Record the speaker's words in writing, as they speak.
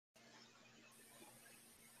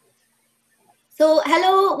So,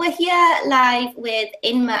 hello, we're here live with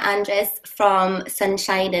Inma Andres from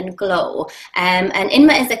Sunshine and Glow. And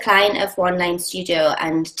Inma is a client of One Line Studio,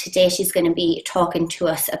 and today she's going to be talking to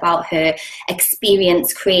us about her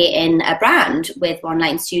experience creating a brand with One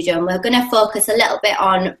Line Studio. And we're going to focus a little bit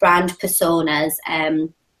on brand personas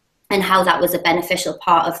and how that was a beneficial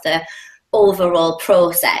part of the overall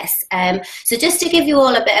process. So just to give you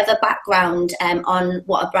all a bit of a background on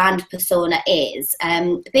what a brand persona is,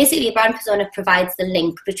 basically a brand persona provides the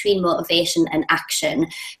link between motivation and action.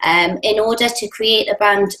 In order to create a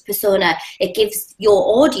brand persona, it gives your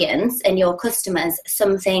audience and your customers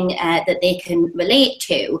something that they can relate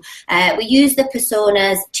to. We use the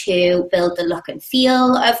personas to build the look and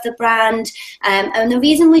feel of the brand, and the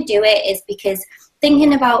reason we do it is because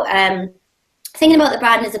thinking about the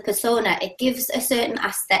brand as a persona, it gives a certain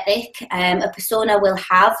aesthetic. A persona will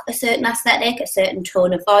have a certain aesthetic, a certain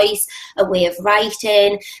tone of voice, a way of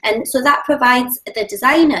writing. And so that provides the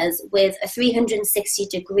designers with a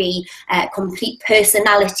 360-degree complete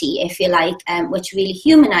personality, if you like, which really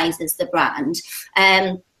humanizes the brand.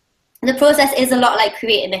 The process is a lot like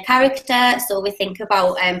creating a character. So we think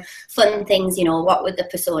about fun things, you know, what would the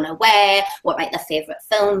persona wear, what might their favourite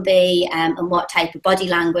film be, and what type of body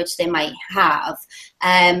language they might have.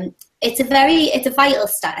 It's a vital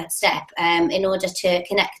step in order to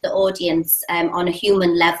connect the audience on a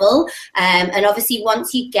human level. And obviously,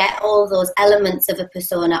 once you get all those elements of a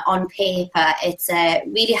persona on paper, it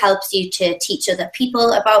really helps you to teach other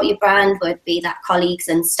people about your brand, whether it be that colleagues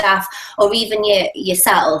and staff, or even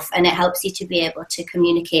yourself. And it helps you to be able to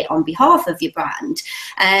communicate on behalf of your brand.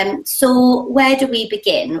 So where do we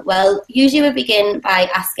begin? Well, usually we begin by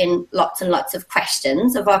asking lots and lots of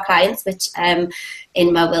questions of our clients, which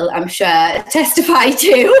Inma will, I'm sure, testify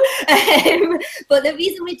to. But the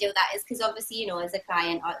reason we do that is because obviously, you know, as a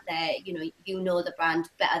client out there, you know the brand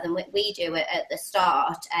better than we do at the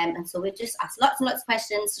start. And so we just ask lots and lots of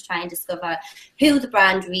questions to try and discover who the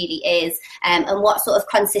brand really is, and what sort of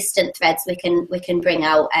consistent threads we can bring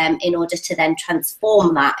out in order to then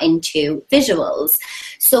transform that into visuals.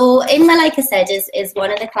 So Inma, like I said, is one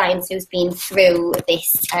of the clients who's been through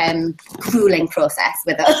this grueling process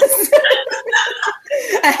with us.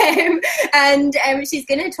 And she's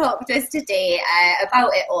going to talk to us today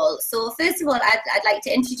about it all. So first of all, I'd like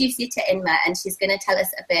to introduce you to Inma, and she's going to tell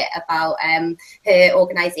us a bit about her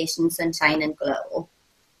organisation, Sunshine and Glow.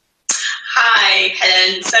 Hi,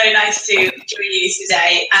 Helen. So nice to join you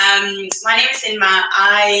today. My name is Inma.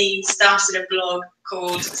 I started a blog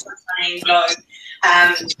called Sunshine and Glow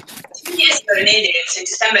 2 years ago, nearly, so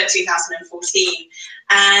December 2014.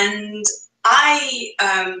 And I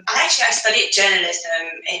studied journalism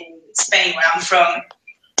in Spain, where I'm from.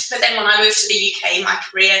 But then when I moved to the UK, my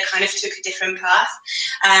career kind of took a different path.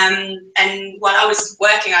 And while I was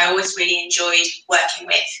working, I always really enjoyed working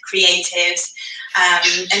with creatives.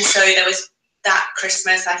 And so there was that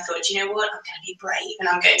Christmas, I thought, you know what, I'm going to be brave and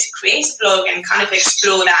I'm going to create a blog and kind of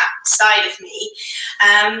explore that side of me.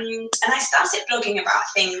 And I started blogging about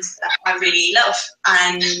things that I really love.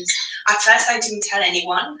 And at first I didn't tell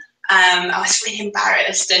anyone. I was really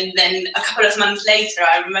embarrassed, and then a couple of months later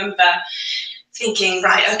I remember thinking,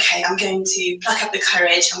 right, okay, I'm going to pluck up the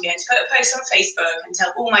courage, I'm going to put a post on Facebook and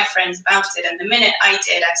tell all my friends about it. And the minute I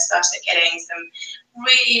did, I started getting some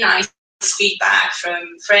really nice feedback from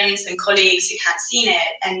friends and colleagues who had seen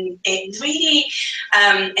it, and it really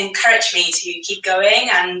encouraged me to keep going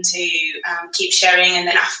and to keep sharing. And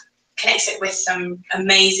then I've connected with some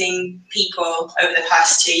amazing people over the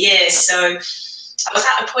past 2 years. So I was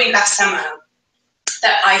at a point last summer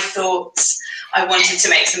that I thought I wanted to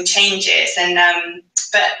make some changes, and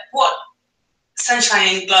but what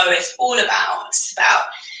Sunshine and Glow is all about, it's about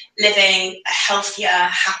living a healthier,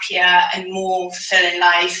 happier and more fulfilling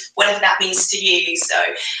life, whatever that means to you. So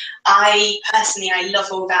I love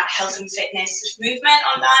all that health and fitness movement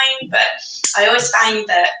online, but I always find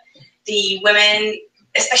that the women,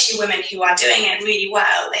 especially women who are doing it really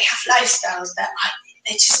well, they have lifestyles that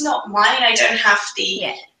it's just not mine. I don't have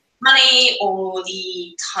the money or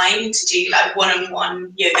the time to do like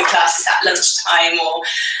one-on-one yoga classes at lunchtime, or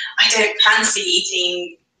I don't fancy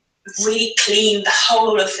eating really clean the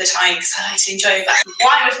whole of the time because I like to enjoy a glass of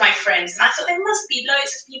wine with my friends. And I thought there must be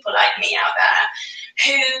loads of people like me out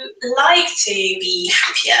there who like to be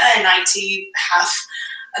happier and like to have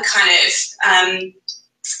a kind of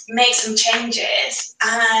make some changes,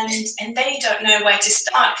 and they don't know where to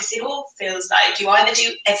start because it all feels like you either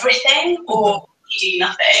do everything or you do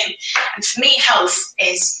nothing. And for me, health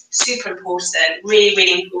is super important, really,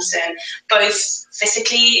 really important, both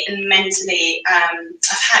physically and mentally.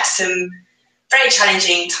 I've had some very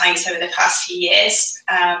challenging times over the past few years.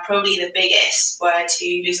 Probably the biggest were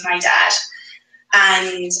to lose my dad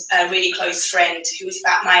and a really close friend who was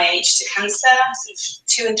about my age to cancer, sort of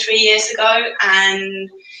 2 and 3 years ago. And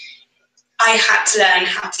I had to learn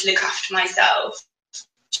how to look after myself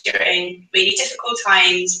during really difficult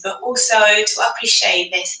times, but also to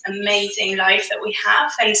appreciate this amazing life that we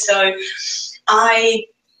have. And so I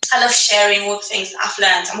love sharing all the things that I've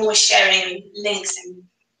learned. I'm always sharing links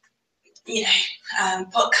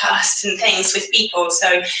and podcasts and things with people.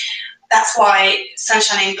 So that's why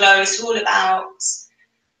Sunshine and Glow is all about.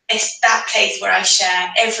 It's that place where I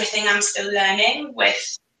share everything I'm still learning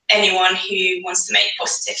with anyone who wants to make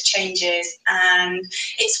positive changes. And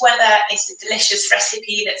it's whether it's a delicious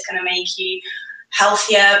recipe that's going to make you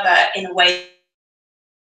healthier, but in a way,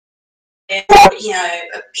 a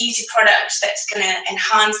beauty product that's going to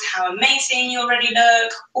enhance how amazing you already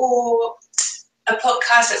look, or a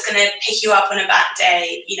podcast that's going to pick you up on a bad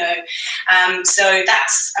day, so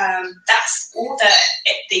that's all that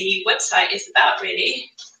the website is about, really.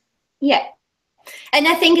 Yeah. And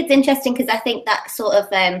I think it's interesting because I think that sort of,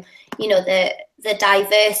 the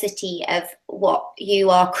diversity of what you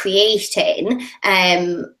are creating,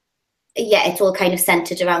 it's all kind of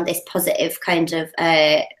centered around this positive kind of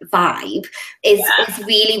vibe is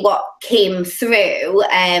really what came through,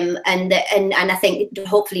 and I think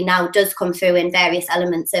hopefully now does come through in various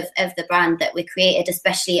elements of the brand that we created.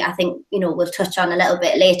 Especially, I think we'll touch on a little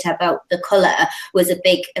bit later about the colour was a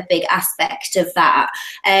big aspect of that.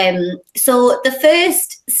 So the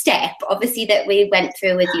first step, obviously, that we went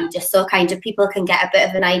through with you, just so kind of people can get a bit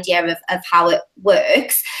of an idea of how it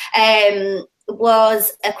works,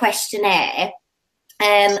 was a questionnaire.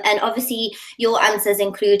 And obviously your answers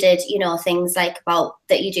included, things like about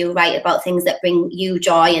that you do write about things that bring you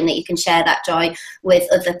joy and that you can share that joy with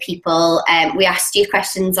other people. We asked you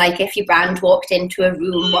questions like, if your brand walked into a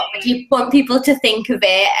room, what would you want people to think of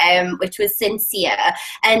it, which was sincere.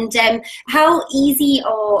 And how easy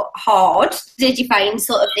or hard did you find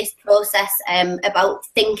sort of this process about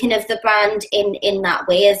thinking of the brand in that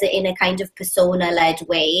way, as in a kind of persona-led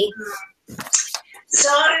way? So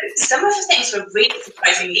some of the things were really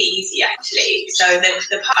surprisingly easy, actually. So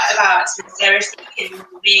the part about sincerity and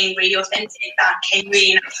being really authentic, that came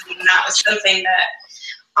really naturally, and that was something that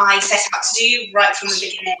I set out to do right from the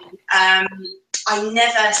beginning. I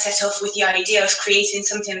never set off with the idea of creating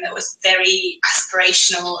something that was very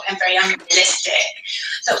aspirational and very unrealistic,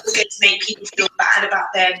 that was going to make people feel bad about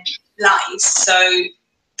their lives. So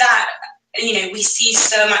that, we see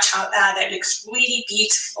so much out there that looks really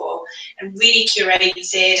beautiful and really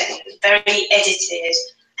curated and very edited.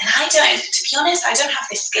 And to be honest, I don't have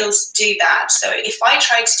the skills to do that. So if I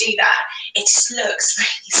try to do that, it just looks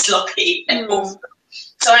really sloppy and awful.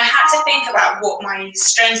 So I had to think about what my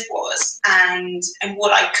strength was and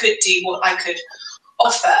what I could do, what I could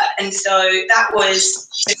offer. And so that was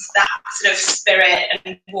just that sort of spirit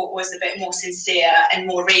and what was a bit more sincere and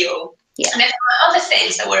more real. Yeah. And then there were other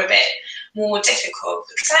things that were a bit more difficult,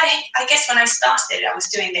 because I guess when I started, I was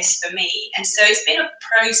doing this for me. And so it's been a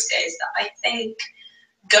process that I think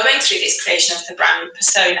going through this creation of the brand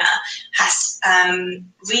persona has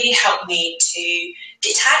really helped me to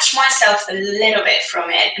detach myself a little bit from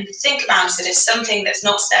it and think about it as something that's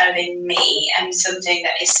not serving me and something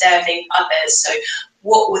that is serving others. So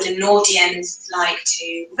what would an audience like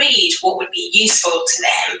to read? What would be useful to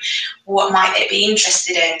them? What might they be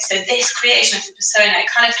interested in? So this creation of the persona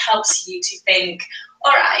kind of helps you to think,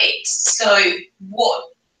 all right, so what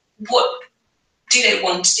do they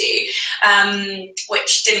want to do?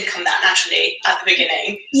 Which didn't come that naturally at the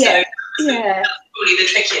beginning. Yeah. So that's probably the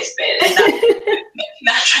trickiest bit in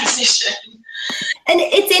that transition. And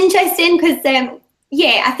it's interesting because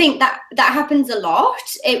I think that happens a lot.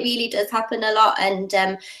 It really does happen a lot, and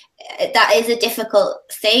that is a difficult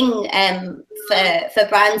thing for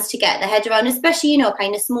brands to get their head around, especially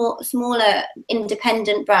kind of smaller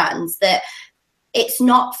independent brands, that it's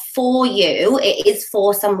not for you, it is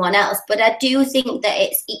for someone else. But I do think that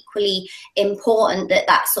it's equally important that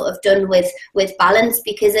that's sort of done with balance,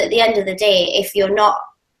 because at the end of the day, if you're not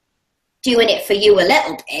doing it for you a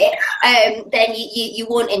little bit, then you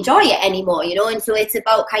won't enjoy it anymore, and so it's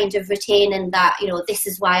about kind of retaining that, this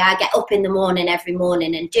is why I get up in the morning every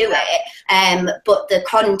morning and do it, but the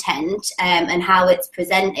content and how it's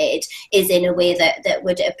presented is in a way that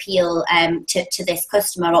would appeal to this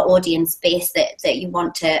customer or audience base that you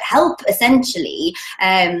want to help, essentially.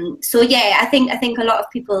 So yeah, I think a lot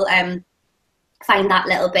of people find that a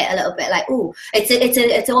little bit like, oh,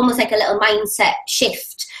 it's almost like a little mindset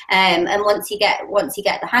shift. And once you get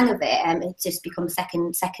the hang of it, it just becomes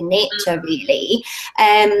second nature, really.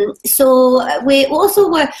 So we also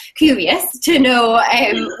were curious to know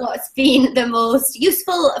what's been the most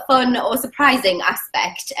useful, fun, or surprising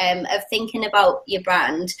aspect of thinking about your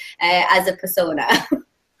brand as a persona.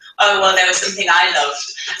 Oh, well, there was something I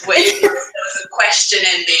loved, which there was a question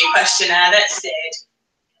in the questionnaire that said,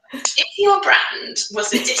 if your brand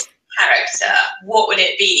was a Disney character, what would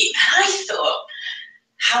it be? And I thought,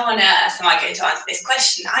 how on earth am I going to answer this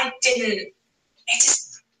question?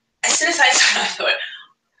 As soon as I saw it, I thought,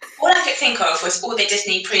 all I could think of was all the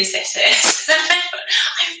Disney princesses.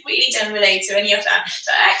 I really don't relate to any of that.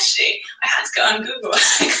 So actually, I had to go on Google.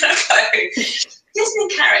 I gotta go Disney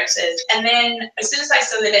characters. And then as soon as I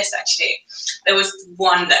saw the list, actually, there was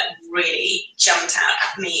one that really jumped out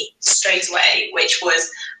at me straight away, which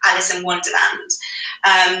was Alice in Wonderland.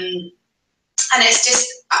 And it's just,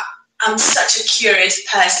 I'm such a curious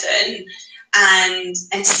person, and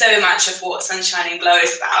so much of what Sunshine and Glow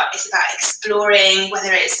is about exploring,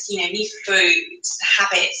 whether it's, you know, new foods,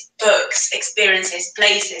 habits, books, experiences,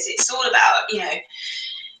 places. It's all about, you know,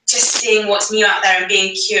 just seeing what's new out there and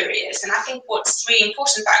being curious. And I think what's really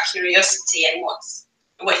important about curiosity, and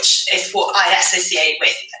which is what I associate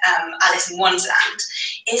with Alice in Wonderland,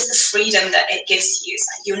 is the freedom that it gives you.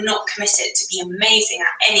 So you're not committed to be amazing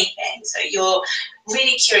at anything. So you're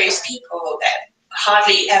really curious people that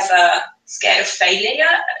hardly ever scared of failure.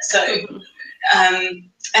 So,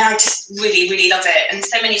 and I just really, really love it. And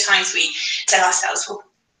so many times we tell ourselves, well,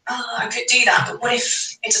 oh, I could do that, but what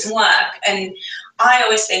if it doesn't work? And I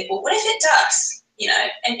always think, well, what if it does? You know,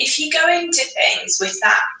 and if you go into things with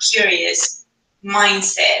that curious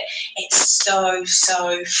mindset, it's so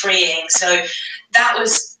freeing. So that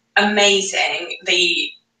was amazing.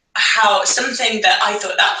 Something that I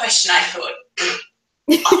thought, that question, I thought,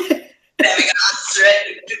 oh, there we go, answer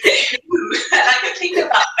it. And I could think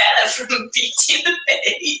about Bella from Beauty and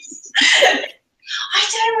the Beast. I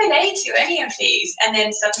don't relate to any of these. And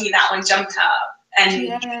then suddenly that one jumped up, and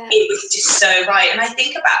it was just so right. And I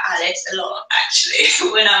think about Alice a lot,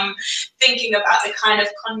 actually, when I'm thinking about the kind of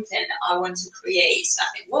content I want to create. So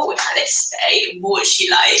I think, what would Alice say? What would she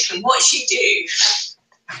like? And what would she do?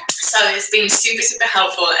 So it's been super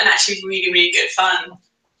helpful, and actually really, really good fun.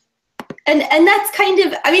 And that's kind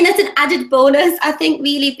of, I mean, that's an added bonus, I think,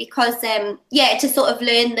 really, because, to sort of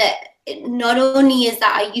learn that not only is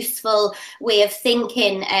that a useful way of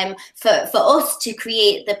thinking for us to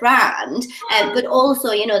create the brand, but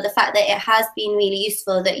also, you know, the fact that it has been really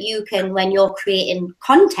useful that you can, when you're creating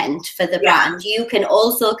content for the brand, you can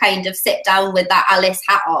also kind of sit down with that Alice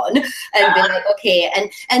hat on and be like, okay,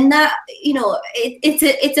 and that, you know,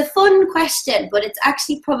 it's a fun question, but it's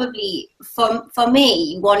actually probably, for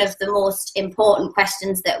me, one of the most important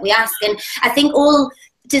questions that we ask. And I think all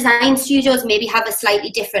design studios maybe have a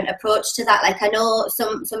slightly different approach to that. Like, I know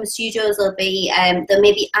some studios will be they'll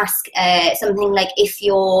maybe ask something like, if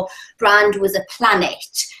your brand was a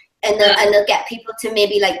planet, and they'll get people to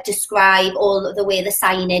maybe like describe all the way the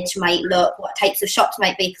signage might look, what types of shops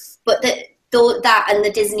might be. But that and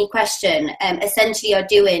the Disney question essentially are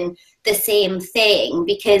doing the same thing,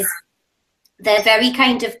 because they're very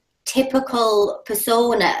kind of typical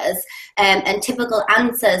personas and typical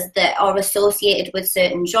answers that are associated with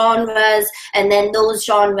certain genres, and then those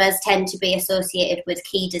genres tend to be associated with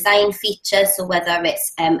key design features. So whether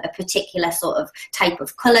it's a particular sort of type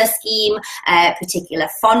of colour scheme, a particular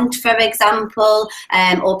font, for example,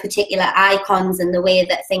 or particular icons and the way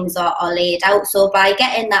that things are laid out. So by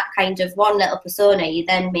getting that kind of one little persona, you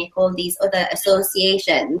then make all these other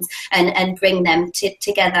associations and bring them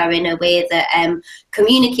together in a way that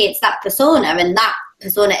communicates that persona, and that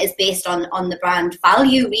persona is based on the brand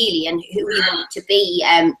value, really, and who you want to be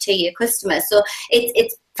to your customers. So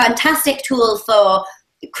it's fantastic tool for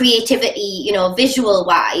creativity, you know, visual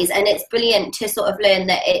wise, and it's brilliant to sort of learn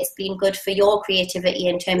that it's been good for your creativity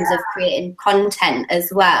in terms of creating content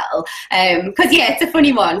as well. Because it's a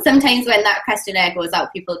funny one. Sometimes when that questionnaire goes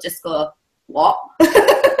out, people just go, what? Well,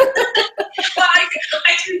 I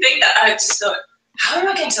didn't think that. I just thought, how am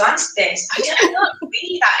I going to answer this? I'm not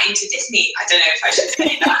really that into Disney. I don't know if I should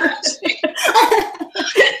say that, actually.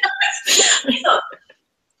 I thought,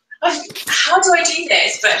 how do I do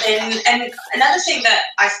this? But then, and another thing that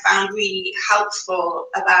I found really helpful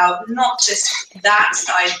about not just that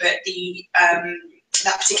side, but the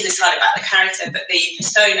that particular side about the character, but the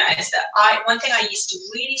persona, is that one thing I used to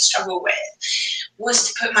really struggle with was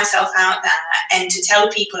to put myself out there and to tell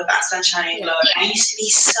people about Sunshine and Glow. I used to be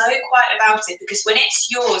so quiet about it, because when it's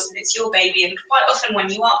yours and it's your baby, and quite often when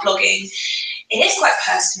you are blogging, it is quite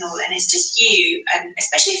personal, and it's just you, and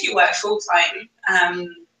especially if you work full-time, and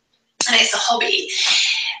it's a hobby,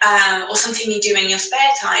 or something you do in your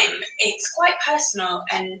spare time, it's quite personal,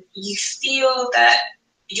 and you feel that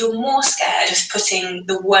you're more scared of putting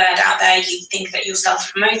the word out there. You think that you're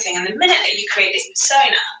self-promoting, and the minute that you create this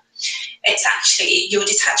persona, it's actually, you're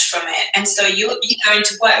detached from it, and so you go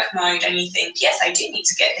into work mode, and you think, yes, I do need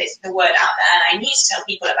to get the word out there, and I need to tell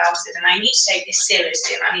people about it, and I need to take this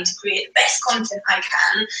seriously, and I need to create the best content I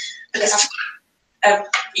can, because I've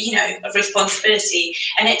a responsibility.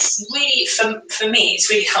 And it's really, for me,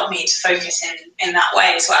 it's really helped me to focus in that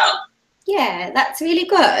way as well. Yeah, that's really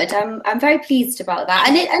good. I'm very pleased about that,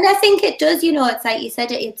 and I think it does. It's like you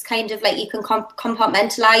said, it's kind of like you can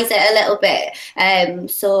compartmentalize it a little bit.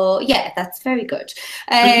 So yeah, that's very good.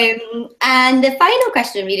 And the final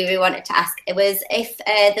question, really, we wanted to ask was if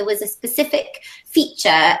there was a specific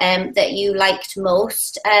feature that you liked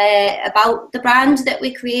most about the brand that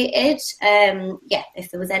we created. Yeah,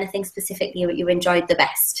 if there was anything specific you enjoyed the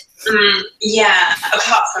best. Yeah,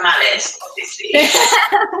 apart from Alice, obviously.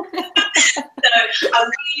 So I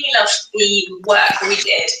really loved the work we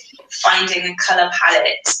did finding a colour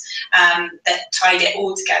palette that tied it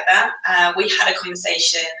all together. We had a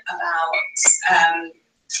conversation about,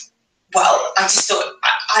 well, I just thought,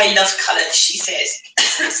 I love colours, she says,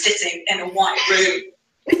 sitting in a white room.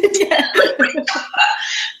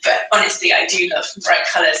 But honestly, I do love bright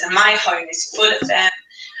colours, and my home is full of them.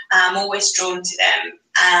 I'm always drawn to them,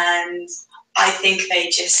 and I think they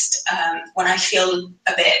just, when I feel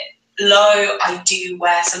a bit low, I do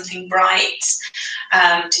wear something bright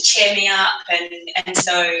to cheer me up, and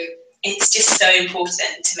so it's just so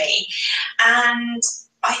important to me. And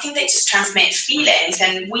I think they just transmit feelings,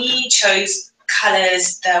 and we chose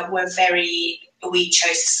colours that were we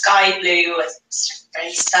chose sky blue, a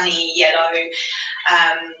very sunny yellow,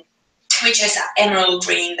 we chose that emerald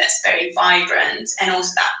green that's very vibrant, and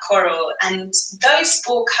also that coral. And those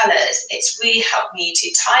four colours, it's really helped me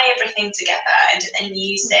to tie everything together and to then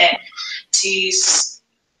use it to,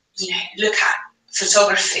 look at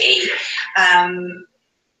photography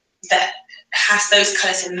that has those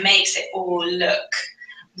colours and makes it all look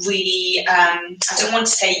really, I don't want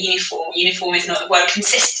to say uniform. Uniform is not the word,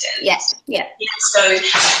 consistent. Yes, yeah. So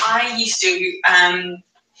I used to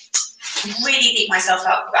really beat myself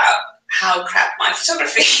up about how crap my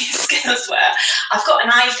photography skills were. I've got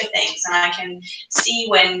an eye for things, and I can see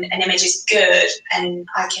when an image is good, and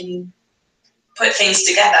I can put things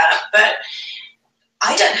together, but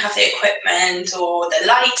I don't have the equipment or the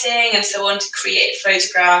lighting and so on to create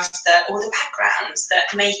photographs or the backgrounds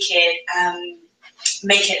that make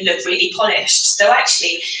it look really polished. So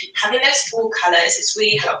actually, having those four colours has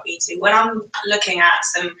really helped me to, when I'm looking at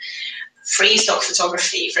some free stock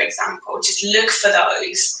photography, for example, just look for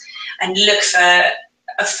those and look for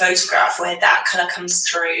a photograph where that colour comes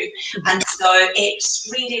through. And so it's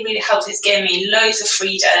really, really helped. It's given me loads of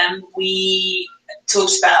freedom. We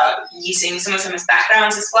talked about using some of them as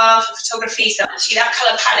backgrounds as well for photography. So actually that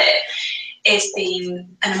colour palette has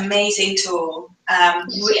been an amazing tool,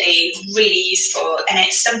 really, really useful. And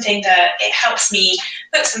it's something that it helps me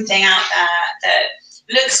put something out there that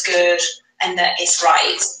looks good and that is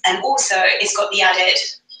right. And also it's got the added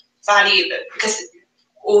value, because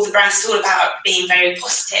all the brands is all about being very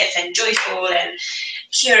positive and joyful and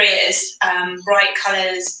curious. Bright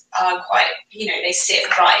colours are quite, they sit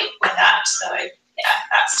right with that. So yeah,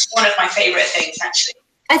 that's one of my favourite things, actually.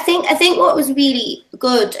 I think what was really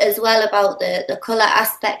good as well about the colour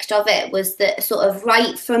aspect of it was that sort of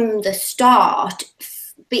right from the start,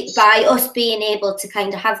 by us being able to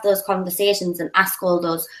kind of have those conversations and ask all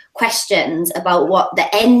those questions about what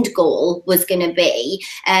the end goal was going to be,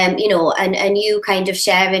 and you kind of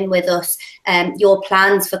sharing with us your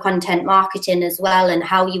plans for content marketing as well, and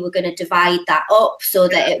how you were going to divide that up so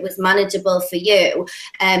that it was manageable for you.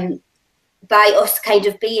 By us kind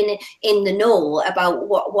of being in the know about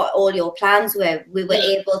what all your plans were, we were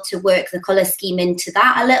able to work the colour scheme into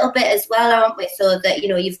that a little bit as well, aren't we? So that,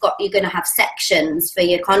 you're going to have sections for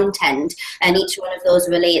your content, and each one of those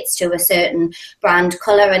relates to a certain brand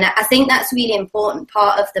colour. And I think that's a really important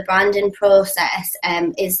part of the branding process,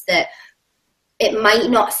 is that it might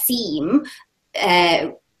not seem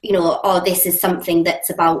this is something that's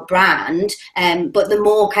about brand, but the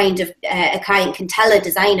more kind of a client can tell a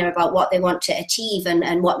designer about what they want to achieve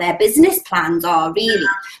and what their business plans are, really,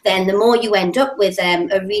 then the more you end up with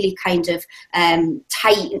a really kind of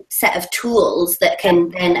tight set of tools that can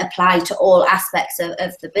then apply to all aspects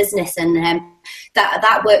of the business. And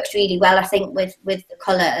that works really well, I think, with the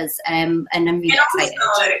colours, and I'm really excited.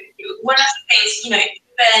 One of the things,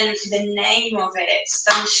 even the name of it,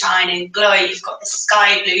 Sunshine and Glow, you've got the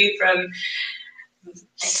sky blue from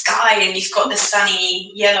the sky and you've got the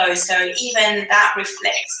sunny yellow, so even that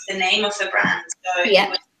reflects the name of the brand. So it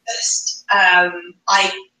was just,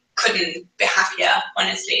 I couldn't be happier,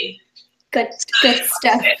 honestly. Good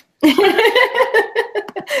stuff.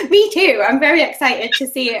 Me too. I'm very excited to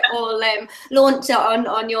see it all launch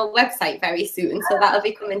on your website very soon. So that'll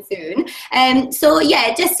be coming soon. So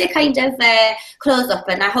yeah, just to kind of close up,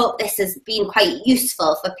 and I hope this has been quite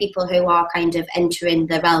useful for people who are kind of entering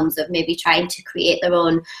the realms of maybe trying to create their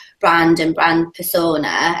own brand and brand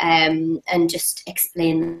persona, and just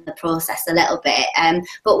explain the process a little bit.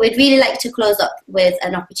 But we'd really like to close up with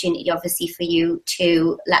an opportunity, obviously, for you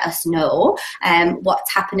to let us know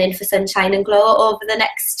what's happening for Sunshine and Glow over the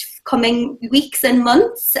next coming weeks and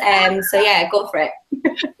months. So yeah, go for it.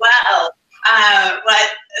 Well,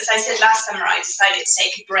 as I said last summer, I decided to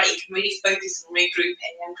take a break and really focus on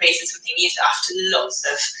regrouping and creating something new after lots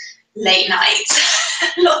of late nights,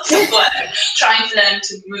 lots of work, trying to learn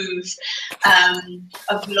to move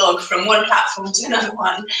a vlog from one platform to another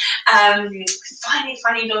one.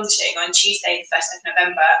 Finally launching on Tuesday, the 1st of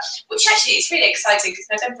November, which actually is really exciting because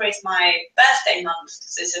November is my birthday month.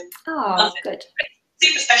 So it's good.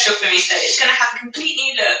 Super special for me. So it's going to have a complete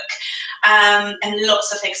new look and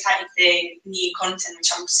lots of exciting new content, which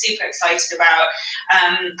I'm super excited about.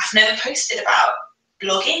 I've never posted about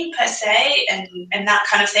blogging per se and that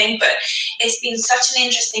kind of thing, but it's been such an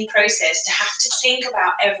interesting process to have to think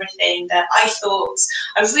about everything that I thought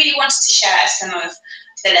I really wanted to share some of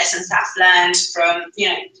the lessons that I've learned from, you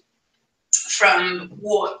know, from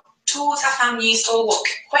what tools I found useful, what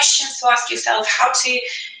questions to ask yourself, how to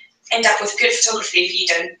end up with good photography if you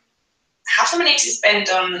don't have the money to spend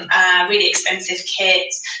on really expensive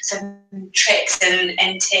kits, some tricks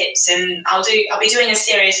and tips, and I'll be doing a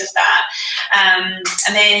series of that.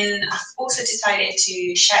 And then I've also decided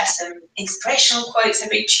to share some inspirational quotes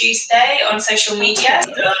every Tuesday on social media.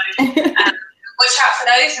 So watch out for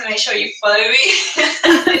those and make sure you follow me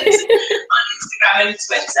on Instagram and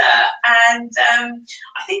Twitter. And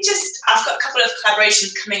I think I've got a couple of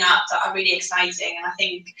collaborations coming up that are really exciting, and I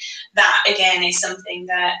think that again is something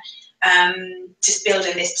that just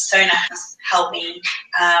building this persona has helped me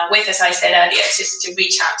with, as I said earlier, just to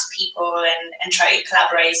reach out to people and try to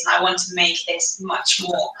collaborate. And I want to make this much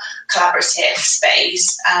more collaborative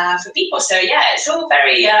space for people. So yeah, it's all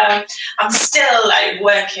very, I'm still like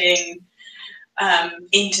working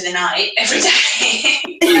into the night every day.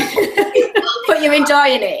 But you're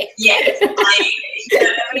enjoying it. Yes,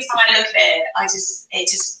 every time I look at it, it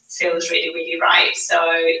just feels really, really right. So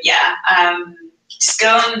yeah, just go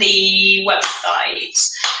on the website,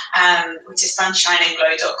 which is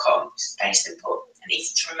sunshineandglow.com. It's very simple and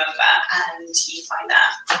easy to remember, and you find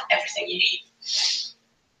there everything you need.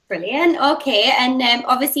 Brilliant. Okay, and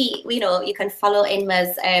obviously, you know, you can follow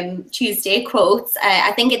Inma's Tuesday quotes.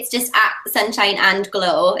 I think it's just at Sunshine and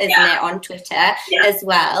Glow, isn't it, on Twitter as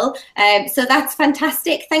well. So that's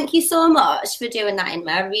fantastic. Thank you so much for doing that, Inma.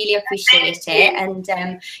 I really appreciate it. And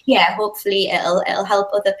yeah, hopefully it'll help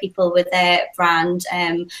other people with their brand.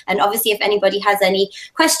 And obviously, if anybody has any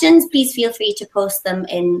questions, please feel free to post them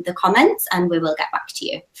in the comments, and we will get back to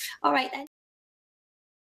you. All right then.